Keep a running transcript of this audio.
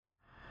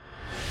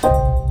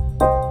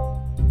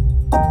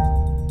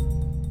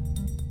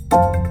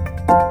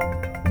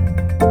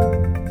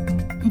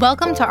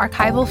Welcome to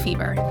Archival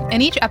Fever.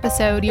 In each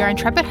episode, your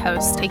intrepid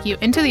hosts take you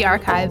into the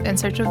archive in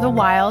search of the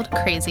wild,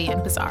 crazy,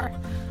 and bizarre.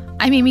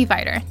 I'm Amy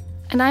Viter.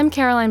 And I'm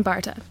Caroline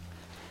Barta.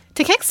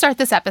 To kickstart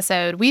this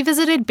episode, we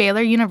visited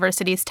Baylor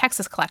University's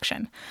Texas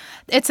Collection.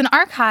 It's an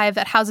archive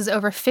that houses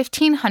over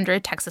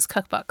 1,500 Texas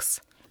cookbooks.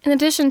 In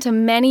addition to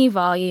many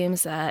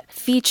volumes that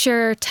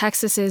feature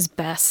Texas's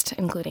best,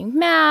 including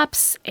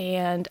maps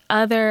and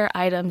other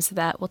items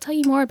that will tell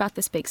you more about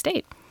this big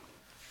state.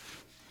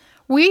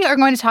 We are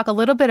going to talk a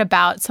little bit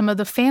about some of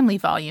the family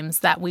volumes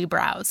that we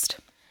browsed.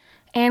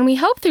 And we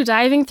hope through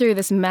diving through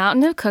this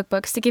mountain of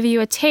cookbooks to give you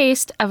a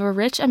taste of a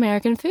rich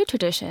American food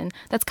tradition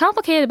that's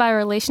complicated by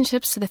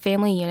relationships to the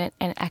family unit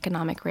and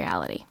economic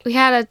reality. We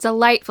had a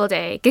delightful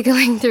day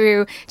giggling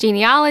through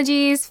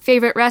genealogies,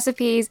 favorite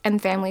recipes,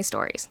 and family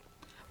stories.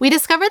 We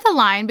discovered the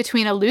line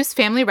between a loose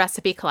family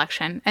recipe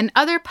collection and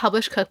other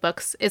published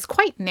cookbooks is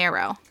quite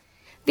narrow.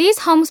 These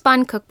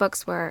homespun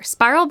cookbooks were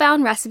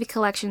spiral-bound recipe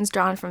collections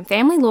drawn from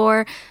family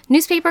lore,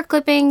 newspaper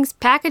clippings,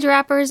 package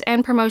wrappers,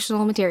 and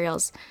promotional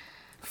materials.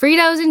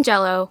 Fritos and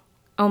Jell-O,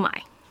 oh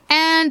my.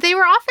 And they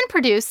were often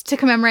produced to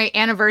commemorate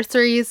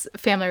anniversaries,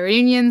 family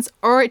reunions,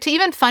 or to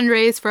even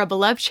fundraise for a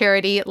beloved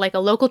charity like a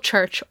local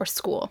church or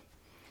school.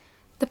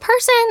 The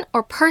person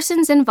or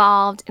persons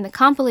involved in the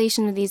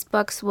compilation of these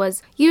books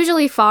was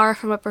usually far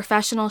from a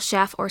professional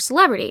chef or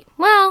celebrity.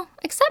 Well,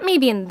 except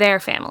maybe in their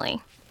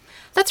family.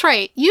 That's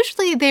right.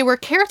 Usually they were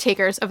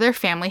caretakers of their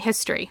family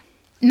history.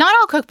 Not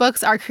all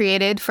cookbooks are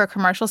created for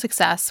commercial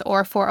success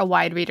or for a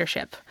wide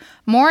readership.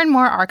 More and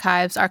more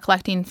archives are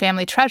collecting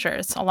family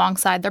treasures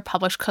alongside their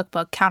published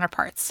cookbook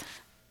counterparts.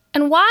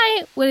 And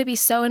why would it be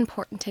so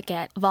important to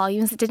get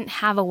volumes that didn't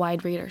have a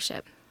wide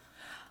readership?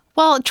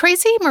 Well,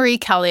 Tracy Marie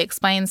Kelly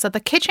explains that the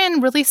kitchen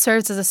really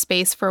serves as a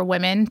space for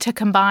women to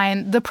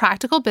combine the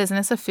practical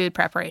business of food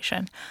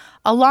preparation,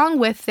 along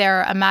with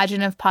their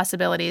imaginative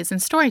possibilities in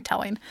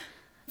storytelling.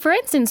 For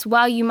instance,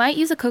 while you might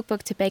use a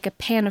cookbook to bake a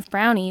pan of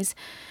brownies,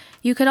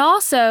 you could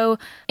also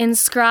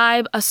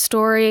inscribe a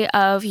story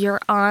of your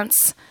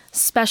aunt's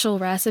special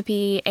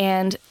recipe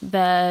and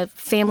the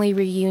family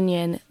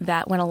reunion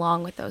that went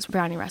along with those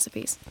brownie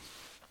recipes.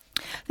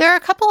 There are a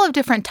couple of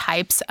different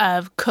types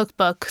of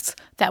cookbooks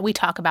that we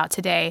talk about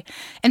today,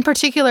 in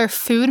particular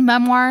food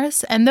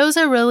memoirs, and those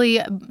are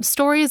really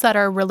stories that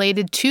are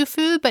related to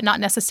food but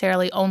not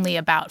necessarily only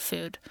about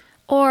food.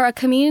 Or a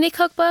community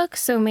cookbook,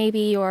 so maybe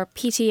your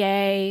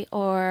PTA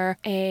or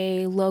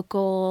a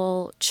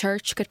local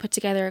church could put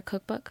together a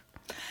cookbook.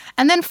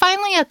 And then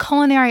finally, a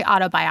culinary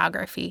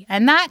autobiography.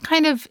 And that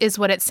kind of is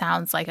what it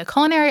sounds like. A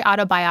culinary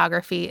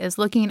autobiography is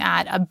looking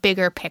at a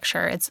bigger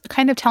picture. It's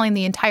kind of telling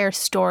the entire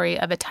story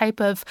of a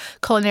type of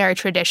culinary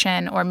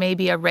tradition or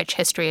maybe a rich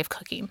history of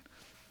cooking.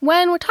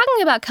 When we're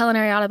talking about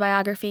culinary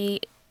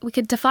autobiography, we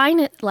could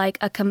define it like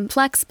a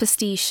complex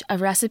pastiche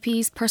of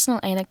recipes, personal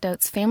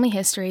anecdotes, family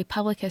history,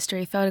 public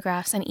history,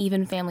 photographs, and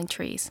even family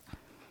trees.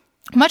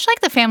 Much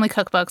like the family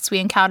cookbooks we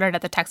encountered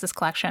at the Texas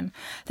Collection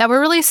that were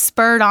really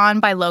spurred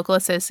on by local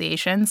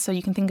associations. So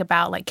you can think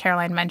about, like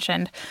Caroline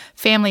mentioned,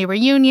 family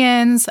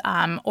reunions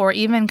or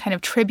even kind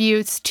of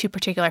tributes to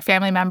particular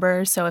family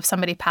members. So if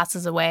somebody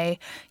passes away,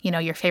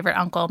 your favorite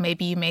uncle,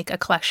 maybe you make a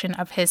collection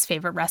of his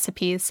favorite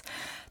recipes.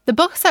 The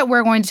books that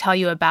we're going to tell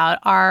you about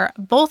are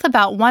both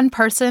about one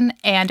person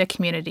and a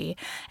community,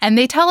 and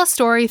they tell a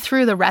story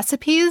through the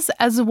recipes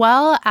as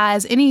well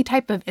as any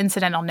type of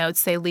incidental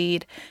notes they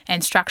lead,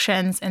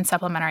 instructions, and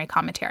supplementary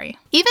commentary.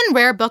 Even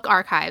rare book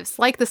archives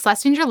like the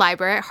Schlesinger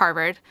Library at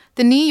Harvard,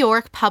 the New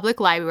York Public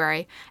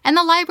Library, and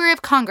the Library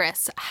of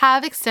Congress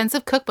have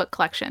extensive cookbook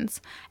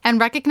collections and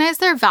recognize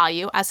their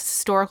value as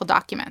historical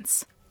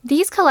documents.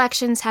 These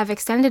collections have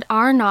extended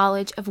our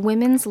knowledge of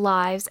women's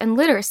lives and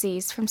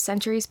literacies from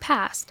centuries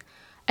past.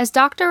 As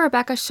Dr.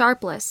 Rebecca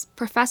Sharpless,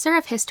 professor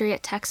of history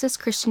at Texas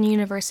Christian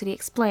University,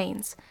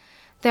 explains,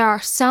 there are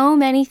so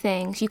many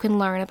things you can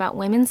learn about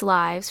women's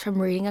lives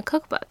from reading a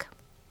cookbook.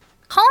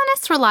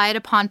 Colonists relied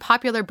upon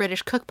popular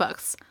British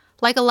cookbooks,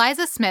 like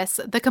Eliza Smith's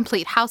The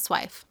Complete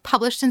Housewife,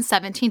 published in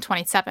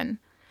 1727.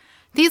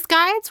 These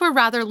guides were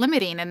rather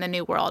limiting in the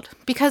New World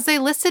because they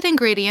listed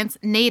ingredients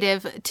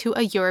native to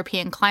a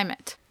European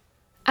climate.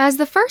 As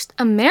the first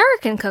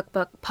American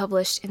cookbook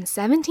published in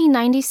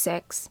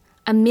 1796,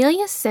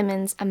 Amelia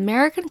Simmons'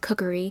 American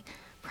Cookery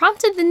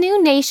prompted the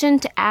new nation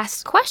to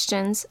ask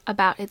questions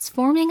about its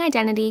forming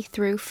identity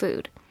through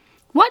food.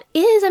 What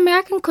is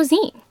American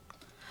cuisine?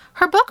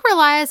 Her book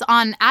relies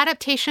on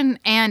adaptation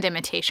and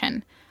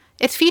imitation.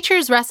 It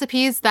features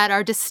recipes that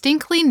are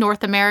distinctly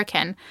North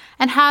American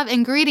and have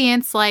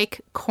ingredients like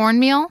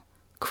cornmeal,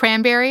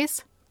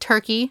 cranberries,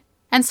 turkey,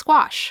 and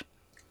squash.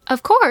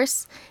 Of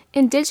course,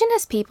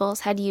 indigenous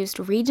peoples had used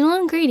regional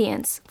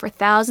ingredients for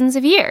thousands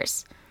of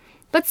years.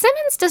 But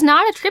Simmons does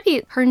not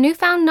attribute her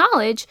newfound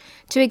knowledge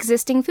to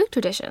existing food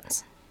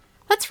traditions.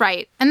 That's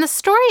right. And the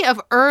story of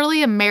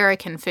early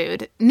American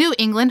food, New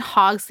England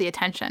hogs the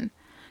attention.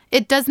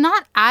 It does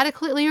not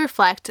adequately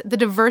reflect the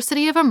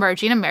diversity of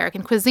emerging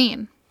American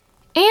cuisine.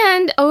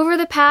 And over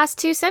the past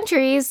 2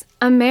 centuries,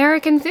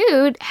 American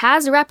food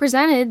has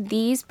represented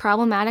these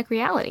problematic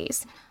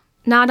realities.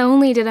 Not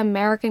only did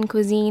American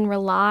cuisine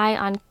rely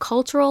on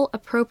cultural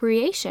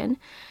appropriation,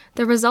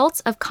 the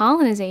results of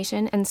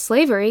colonization and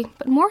slavery,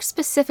 but more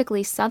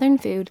specifically Southern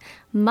food,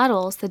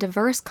 muddles the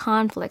diverse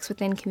conflicts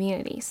within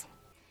communities.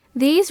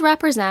 These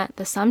represent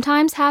the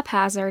sometimes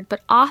haphazard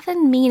but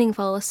often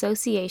meaningful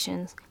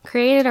associations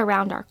created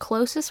around our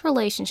closest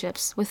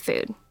relationships with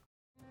food.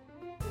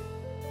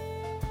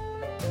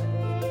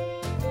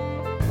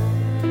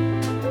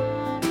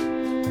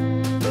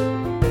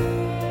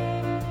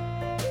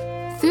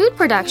 Food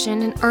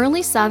production in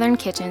early Southern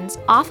kitchens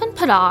often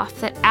put off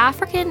that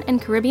African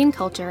and Caribbean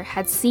culture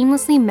had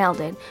seamlessly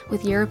melded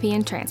with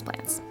European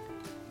transplants.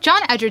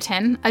 John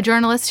Edgerton, a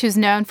journalist who's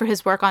known for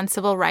his work on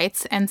civil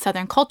rights and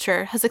Southern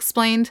culture, has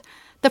explained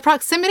the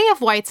proximity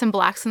of whites and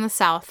blacks in the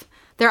South,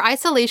 their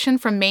isolation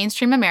from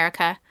mainstream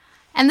America,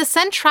 and the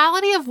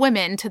centrality of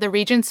women to the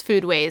region's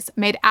foodways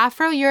made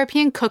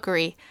Afro-European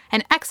cookery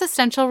an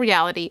existential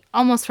reality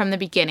almost from the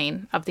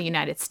beginning of the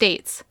United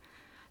States.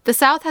 The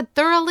South had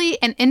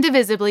thoroughly and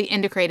indivisibly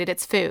integrated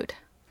its food.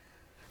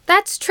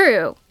 That's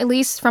true, at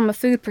least from a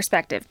food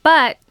perspective.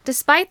 But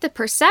despite the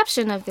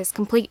perception of this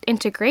complete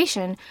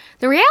integration,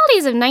 the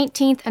realities of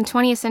 19th and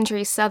 20th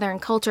century Southern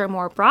culture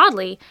more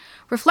broadly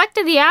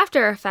reflected the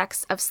after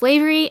effects of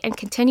slavery and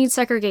continued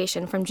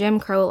segregation from Jim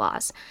Crow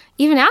laws.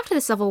 Even after the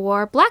Civil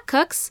War, black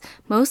cooks,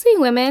 mostly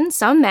women,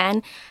 some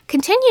men,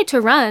 continued to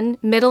run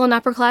middle and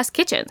upper class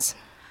kitchens.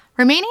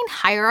 Remaining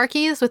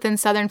hierarchies within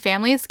Southern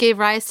families gave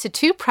rise to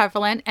 2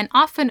 prevalent and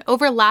often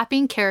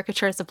overlapping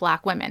caricatures of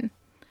black women.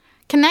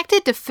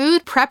 Connected to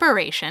food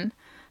preparation,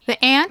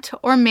 the aunt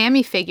or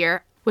mammy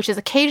figure, which is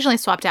occasionally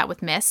swapped out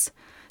with miss,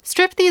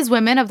 stripped these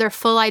women of their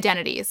full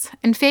identities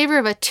in favor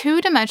of a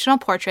 2-dimensional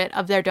portrait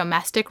of their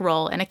domestic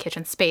role in a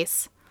kitchen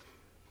space.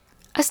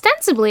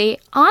 Ostensibly,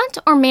 aunt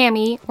or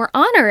mammy were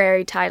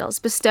honorary titles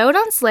bestowed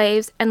on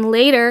slaves and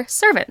later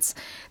servants.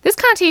 This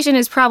connotation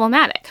is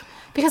problematic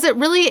because it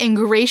really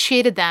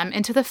ingratiated them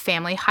into the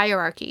family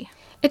hierarchy.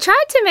 It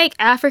tried to make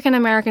African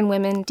American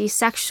women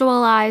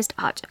desexualized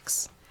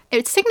objects.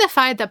 It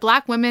signified that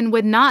black women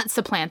would not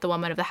supplant the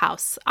woman of the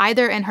house,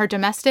 either in her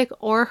domestic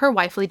or her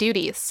wifely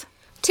duties.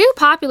 2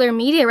 popular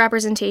media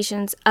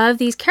representations of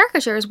these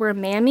caricatures were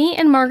Mammy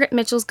in Margaret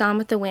Mitchell's Gone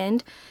with the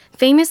Wind,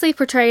 famously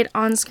portrayed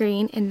on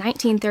screen in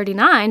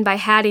 1939 by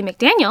Hattie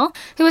McDaniel,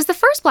 who was the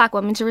first black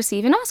woman to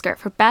receive an Oscar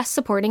for Best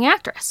Supporting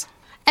Actress.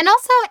 And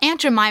also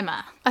Aunt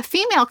Jemima, a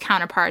female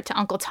counterpart to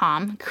Uncle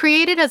Tom,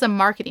 created as a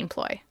marketing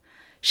ploy.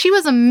 She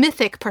was a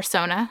mythic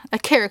persona, a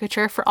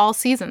caricature for all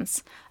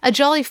seasons, a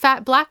jolly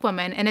fat black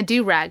woman in a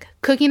do-rag,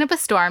 cooking up a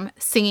storm,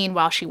 singing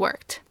while she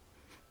worked.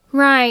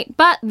 Right,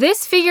 but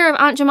this figure of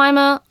Aunt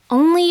Jemima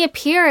only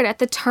appeared at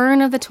the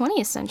turn of the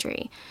 20th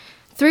century.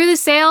 Through the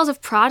sales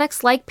of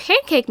products like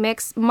pancake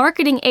mix,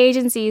 marketing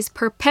agencies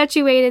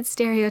perpetuated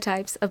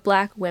stereotypes of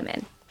black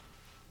women.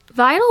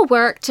 Vital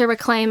work to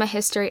reclaim a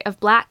history of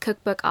black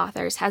cookbook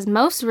authors has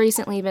most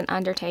recently been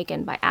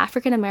undertaken by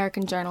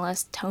African-American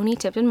journalist Toni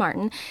Tipton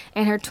Martin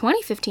in her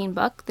 2015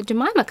 book, The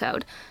Jemima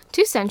Code,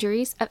 2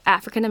 Centuries of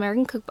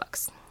African-American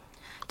Cookbooks.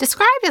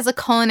 Described as a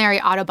culinary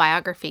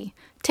autobiography,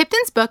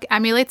 Tipton's book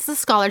emulates the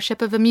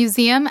scholarship of a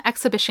museum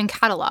exhibition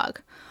catalog,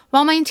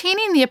 while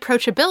maintaining the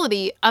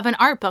approachability of an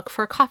art book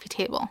for a coffee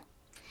table.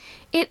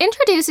 It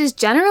introduces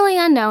generally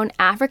unknown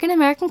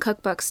African-American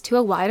cookbooks to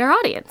a wider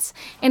audience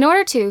in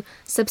order to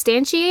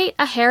substantiate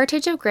a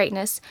heritage of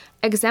greatness,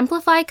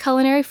 exemplify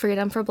culinary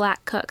freedom for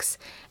black cooks,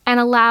 and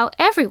allow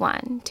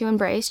everyone to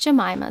embrace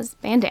Jemima's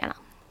bandana.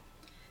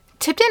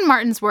 Tipton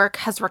Martin's work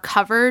has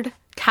recovered,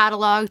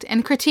 cataloged,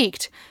 and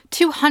critiqued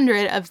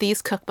 200 of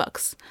these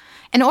cookbooks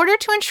in order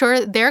to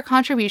ensure their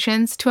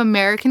contributions to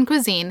American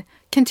cuisine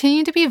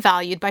continue to be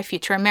valued by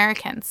future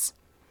Americans.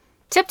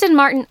 Tipton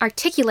Martin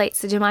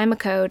articulates the Jemima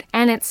Code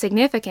and its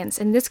significance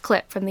in this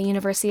clip from the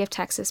University of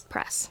Texas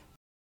Press.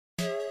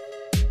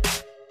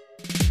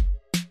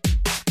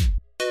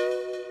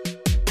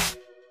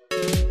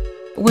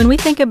 When we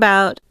think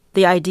about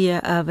the idea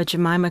of a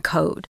Jemima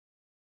Code,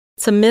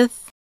 it's a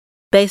myth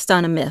based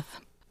on a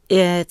myth.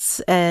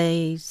 It's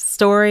a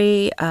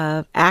story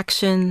of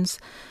actions,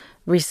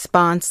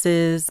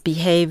 responses,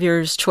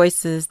 behaviors,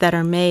 choices that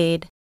are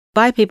made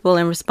by people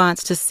in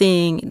response to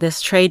seeing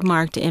this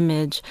trademarked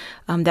image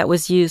that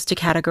was used to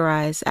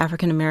categorize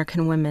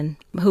African-American women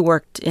who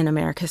worked in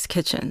America's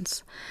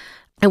kitchens.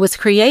 It was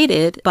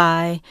created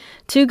by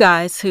 2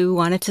 guys who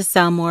wanted to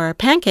sell more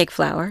pancake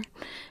flour,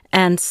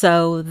 and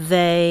so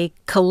they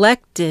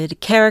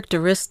collected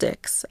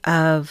characteristics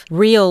of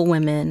real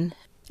women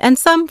and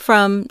some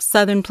from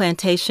Southern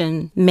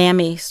plantation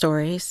mammy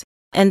stories,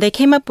 and they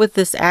came up with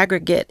this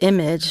aggregate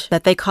image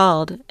that they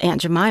called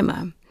Aunt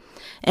Jemima.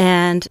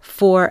 And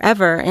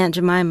forever, Aunt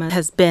Jemima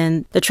has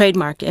been the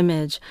trademark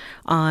image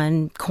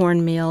on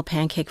cornmeal,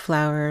 pancake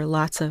flour,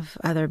 lots of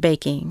other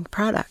baking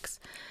products.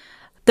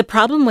 The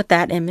problem with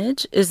that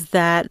image is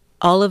that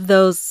all of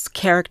those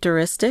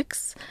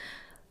characteristics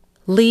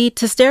lead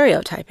to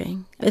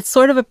stereotyping. It's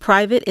sort of a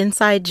private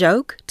inside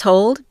joke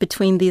told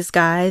between these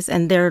guys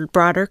and their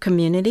broader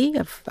community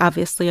of,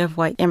 obviously, of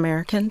white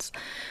Americans,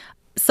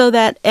 so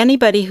that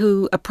anybody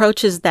who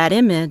approaches that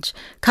image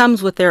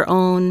comes with their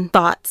own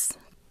thoughts,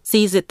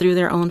 sees it through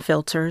their own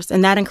filters,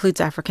 and that includes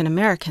African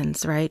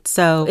Americans, right?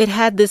 So it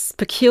had this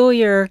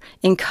peculiar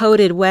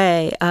encoded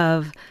way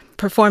of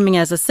performing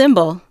as a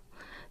symbol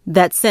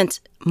that sent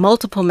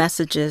multiple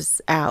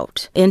messages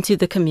out into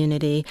the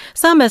community,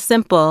 some as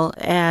simple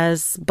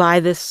as buy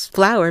this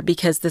flour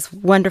because this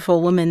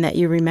wonderful woman that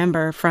you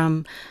remember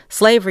from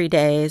slavery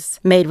days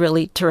made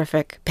really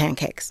terrific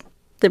pancakes.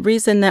 The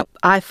reason that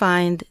I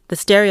find the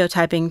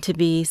stereotyping to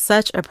be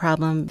such a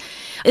problem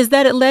is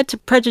that it led to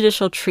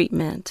prejudicial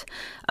treatment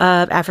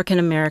of African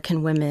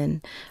American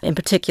women in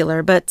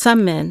particular, but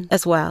some men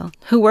as well,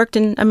 who worked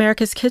in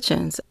America's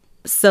kitchens,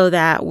 so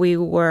that we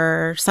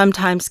were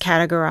sometimes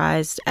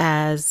categorized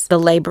as the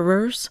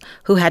laborers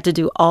who had to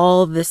do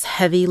all this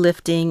heavy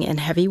lifting and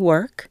heavy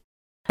work,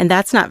 and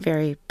that's not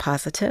very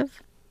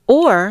positive.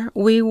 Or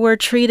we were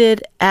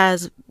treated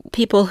as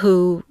people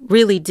who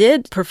really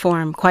did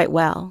perform quite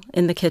well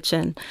in the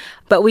kitchen,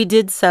 but we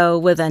did so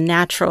with a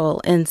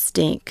natural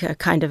instinct, a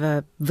kind of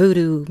a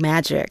voodoo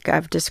magic,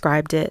 I've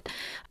described it.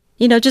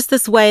 You know, just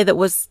this way that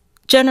was,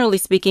 generally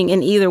speaking,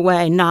 in either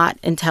way, not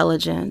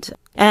intelligent.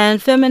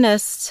 And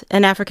feminists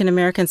and African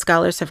American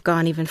scholars have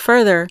gone even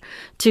further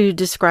to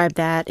describe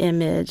that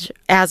image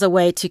as a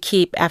way to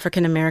keep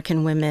African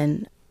American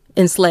women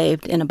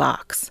enslaved in a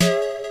box.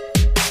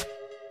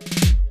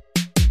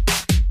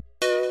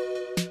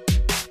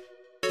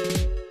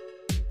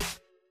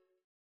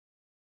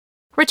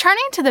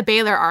 Returning to the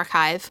Baylor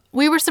archive,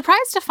 we were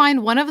surprised to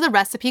find one of the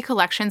recipe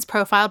collections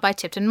profiled by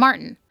Tipton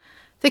Martin.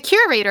 The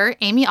curator,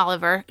 Amy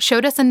Oliver,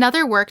 showed us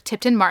another work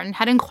Tipton Martin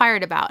had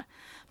inquired about,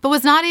 but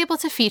was not able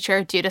to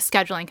feature due to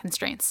scheduling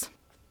constraints.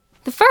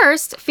 The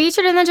first,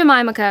 featured in the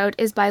Jemima Code,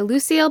 is by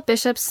Lucille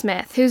Bishop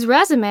Smith, whose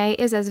resume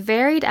is as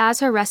varied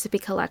as her recipe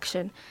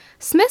collection.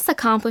 Smith's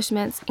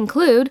accomplishments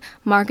include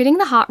marketing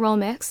the hot roll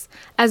mix,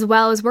 as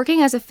well as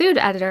working as a food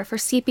editor for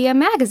Sepia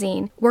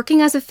magazine,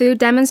 working as a food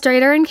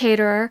demonstrator and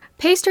caterer,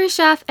 pastry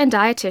chef, and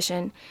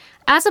dietitian.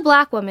 As a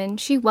Black woman,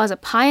 she was a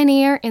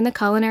pioneer in the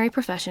culinary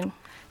profession.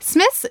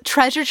 Smith's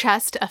treasure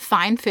chest of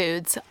fine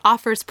foods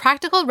offers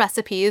practical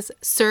recipes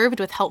served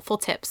with helpful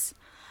tips.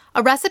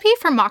 A recipe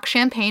for mock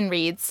champagne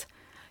reads,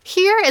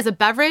 "Here is a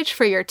beverage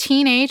for your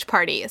teenage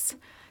parties.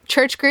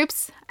 Church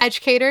groups,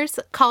 educators,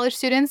 college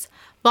students,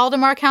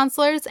 Valdemar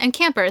counselors, and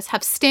campers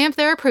have stamped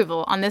their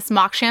approval on this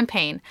mock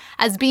champagne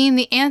as being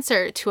the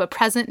answer to a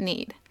present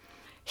need.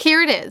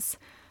 Here it is.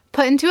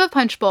 Put into a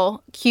punch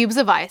bowl cubes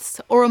of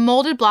ice or a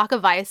molded block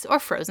of ice or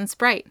frozen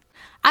Sprite.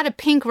 Add a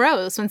pink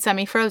rose when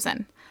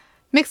semi-frozen.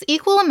 Mix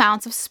equal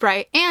amounts of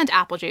Sprite and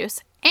apple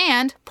juice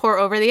and pour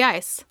over the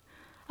ice.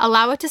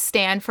 Allow it to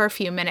stand for a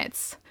few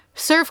minutes.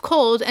 Serve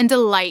cold and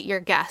delight your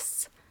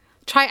guests.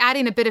 Try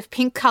adding a bit of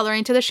pink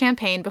coloring to the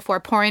champagne before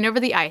pouring over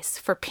the ice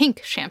for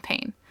pink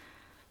champagne.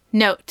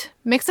 Note,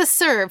 mix a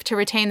serve to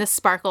retain the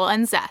sparkle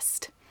and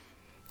zest."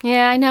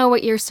 Yeah, I know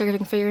what you're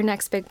serving for your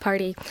next big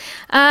party.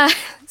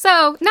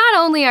 So, not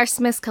only are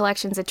Smith's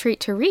collections a treat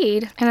to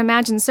read and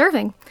imagine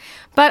serving,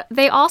 but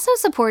they also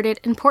supported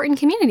important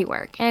community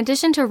work, in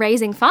addition to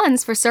raising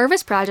funds for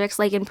service projects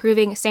like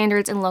improving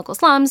standards in local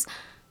slums,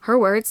 her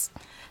words.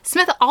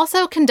 Smith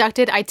also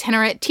conducted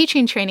itinerant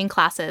teaching training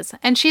classes,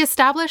 and she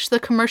established the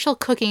commercial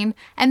cooking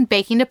and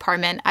baking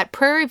department at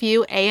Prairie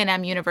View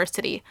A&M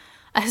University,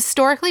 a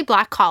historically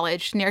Black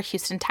college near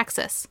Houston,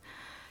 Texas.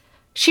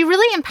 She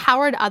really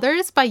empowered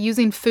others by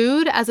using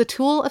food as a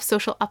tool of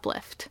social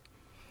uplift.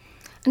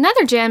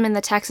 Another gem in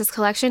the Texas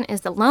collection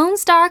is the Lone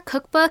Star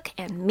Cookbook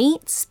and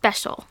Meat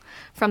Special,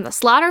 From the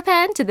Slaughter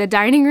Pen to the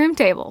Dining Room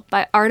Table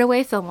by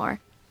Ardaway Fillmore.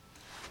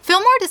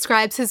 Fillmore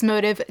describes his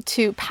motive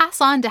to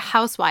pass on to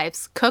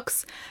housewives,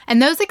 cooks,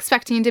 and those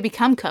expecting to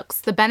become cooks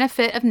the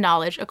benefit of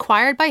knowledge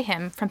acquired by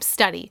him from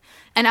study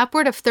and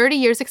upward of 30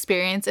 years'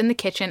 experience in the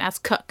kitchen as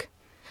cook.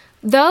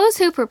 Those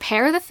who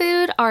prepare the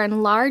food are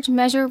in large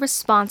measure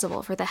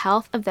responsible for the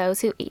health of those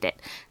who eat it.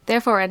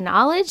 Therefore, a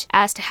knowledge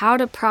as to how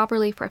to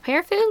properly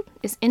prepare food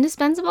is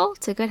indispensable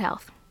to good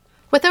health.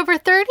 With over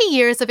 30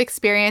 years of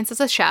experience as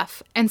a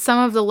chef in some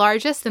of the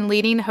largest and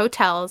leading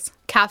hotels,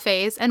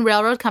 cafes, and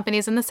railroad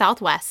companies in the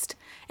Southwest,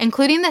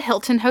 including the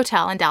Hilton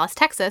Hotel in Dallas,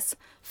 Texas,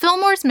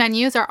 Fillmore's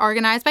menus are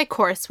organized by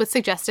course with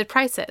suggested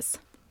prices.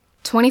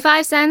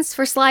 25 cents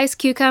for sliced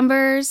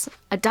cucumbers,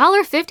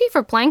 $1.50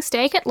 for plank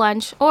steak at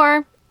lunch,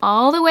 or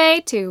all the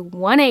way to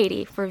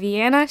 $1.80 for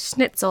Vienna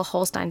Schnitzel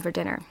Holstein for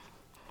dinner.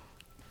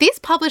 These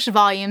published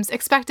volumes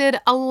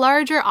expected a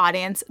larger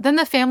audience than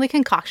the family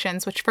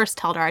concoctions which first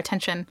held our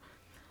attention.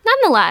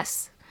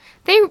 Nonetheless,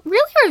 they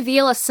really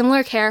reveal a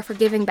similar care for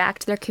giving back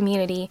to their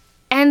community,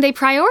 and they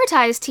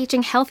prioritize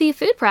teaching healthy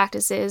food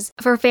practices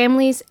for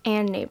families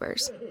and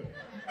neighbors.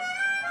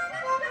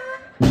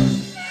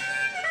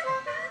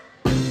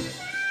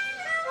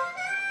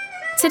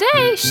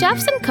 Today,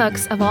 chefs and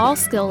cooks of all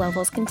skill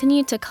levels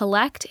continue to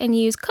collect and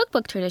use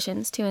cookbook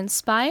traditions to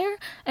inspire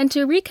and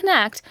to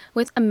reconnect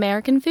with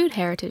American food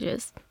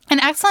heritages. An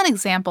excellent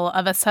example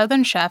of a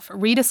Southern chef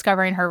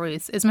rediscovering her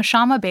roots is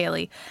Mashama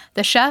Bailey,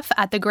 the chef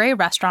at the Gray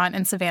restaurant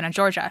in Savannah,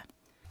 Georgia.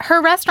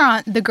 Her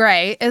restaurant, The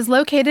Gray, is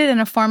located in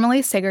a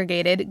formerly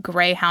segregated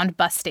Greyhound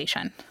bus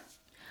station.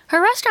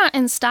 Her restaurant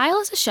in Style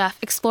as a Chef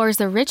explores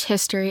the rich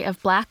history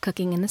of Black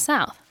cooking in the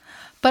South,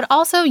 but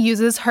also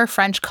uses her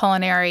French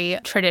culinary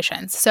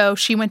traditions. So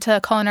she went to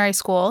culinary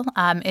school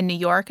in New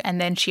York, and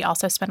then she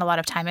also spent a lot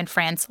of time in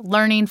France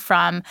learning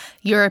from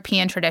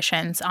European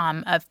traditions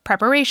of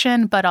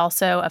preparation, but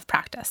also of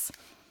practice.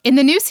 In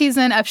the new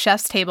season of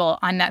Chef's Table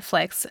on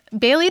Netflix,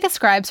 Bailey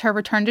describes her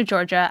return to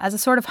Georgia as a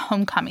sort of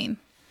homecoming.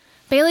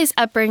 Bailey's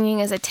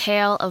upbringing is a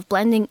tale of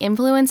blending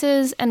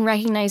influences and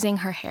recognizing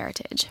her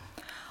heritage.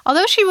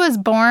 Although she was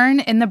born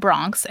in the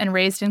Bronx and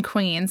raised in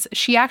Queens,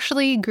 she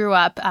actually grew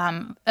up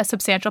a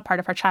substantial part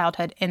of her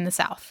childhood in the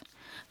South.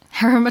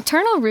 Her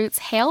maternal roots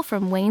hail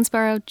from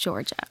Waynesboro,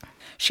 Georgia.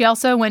 She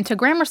also went to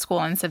grammar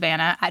school in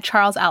Savannah at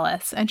Charles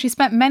Ellis, and she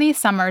spent many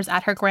summers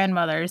at her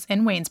grandmother's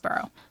in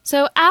Waynesboro.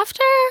 So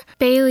after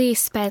Bailey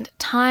spent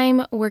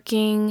time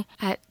working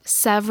at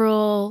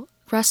several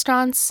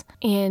restaurants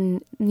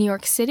in New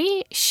York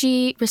City,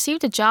 she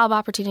received a job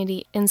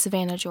opportunity in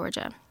Savannah,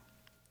 Georgia.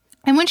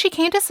 And when she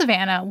came to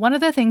Savannah, one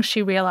of the things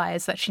she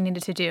realized that she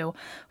needed to do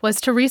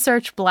was to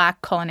research Black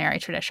culinary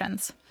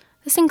traditions.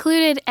 This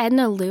included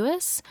Edna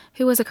Lewis,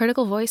 who was a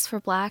critical voice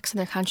for Blacks and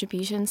their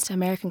contributions to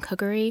American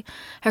cookery.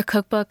 Her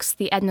cookbooks,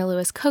 the Edna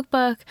Lewis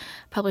Cookbook,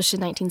 published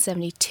in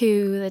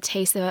 1972, The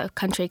Taste of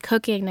Country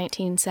Cooking,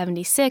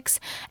 1976,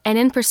 and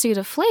In Pursuit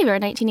of Flavor,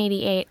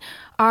 1988,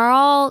 are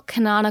all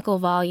canonical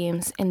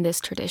volumes in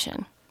this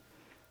tradition.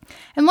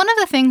 And one of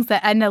the things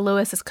that Edna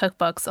Lewis's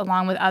cookbooks,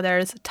 along with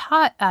others,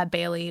 taught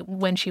Bailey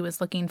when she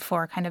was looking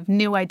for kind of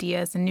new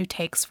ideas and new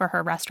takes for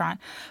her restaurant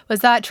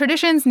was that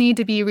traditions need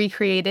to be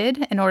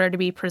recreated in order to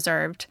be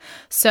preserved.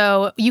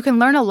 So you can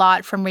learn a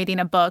lot from reading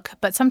a book,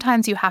 but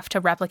sometimes you have to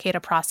replicate a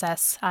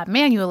process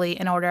manually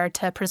in order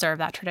to preserve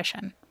that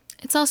tradition.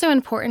 It's also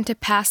important to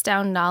pass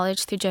down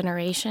knowledge through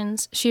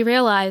generations. She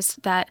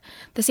realized that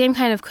the same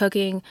kind of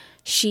cooking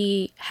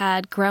she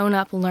had grown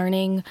up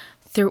learning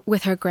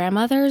with her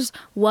grandmothers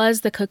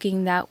was the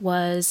cooking that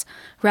was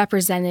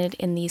represented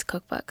in these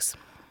cookbooks.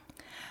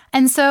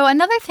 And so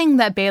another thing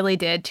that Bailey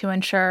did to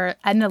ensure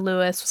Edna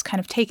Lewis was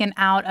kind of taken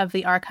out of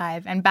the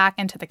archive and back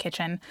into the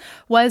kitchen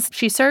was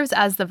she serves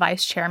as the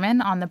vice chairman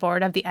on the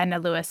board of the Edna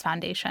Lewis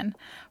Foundation,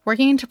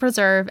 working to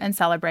preserve and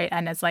celebrate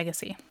Edna's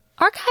legacy.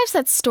 Archives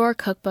that store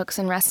cookbooks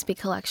and recipe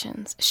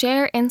collections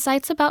share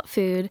insights about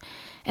food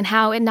and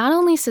how it not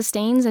only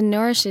sustains and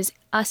nourishes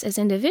us as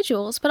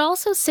individuals, but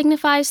also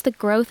signifies the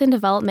growth and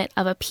development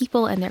of a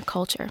people and their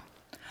culture.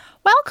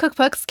 While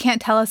cookbooks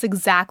can't tell us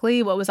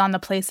exactly what was on the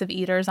plates of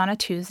eaters on a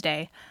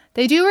Tuesday,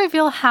 they do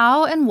reveal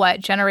how and what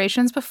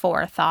generations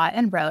before thought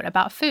and wrote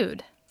about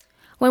food.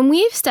 When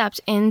we've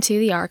stepped into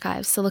the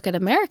archives to look at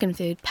American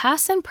food,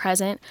 past and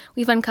present,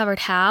 we've uncovered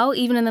how,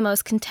 even in the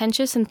most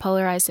contentious and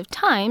polarized of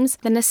times,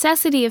 the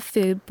necessity of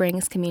food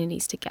brings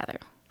communities together.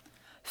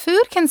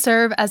 Food can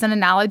serve as an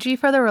analogy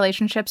for the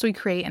relationships we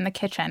create in the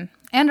kitchen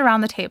and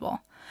around the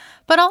table,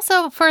 but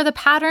also for the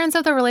patterns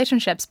of the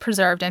relationships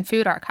preserved in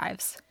food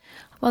archives.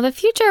 While the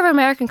future of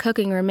American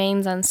cooking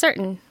remains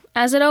uncertain,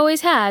 as it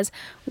always has,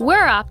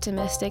 we're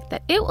optimistic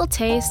that it will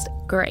taste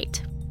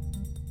great.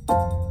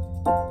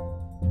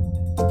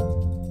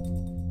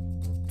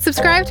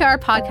 Subscribe to our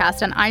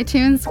podcast on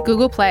iTunes,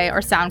 Google Play,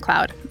 or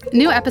SoundCloud.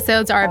 New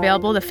episodes are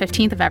available the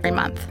 15th of every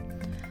month.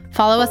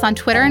 Follow us on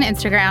Twitter and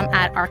Instagram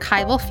at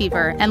Archival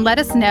Fever and let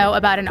us know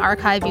about an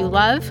archive you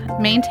love,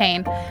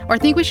 maintain, or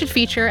think we should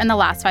feature in the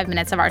last 5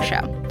 minutes of our show.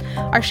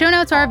 Our show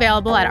notes are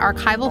available at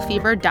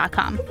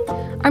archivalfever.com.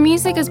 Our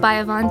music is by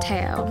Yvonne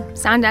Teo.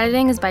 Sound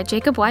editing is by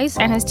Jacob Weiss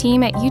and his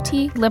team at UT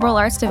Liberal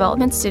Arts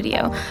Development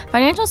Studio.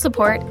 Financial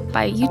support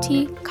by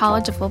UT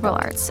College of Liberal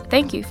Arts.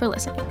 Thank you for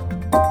listening.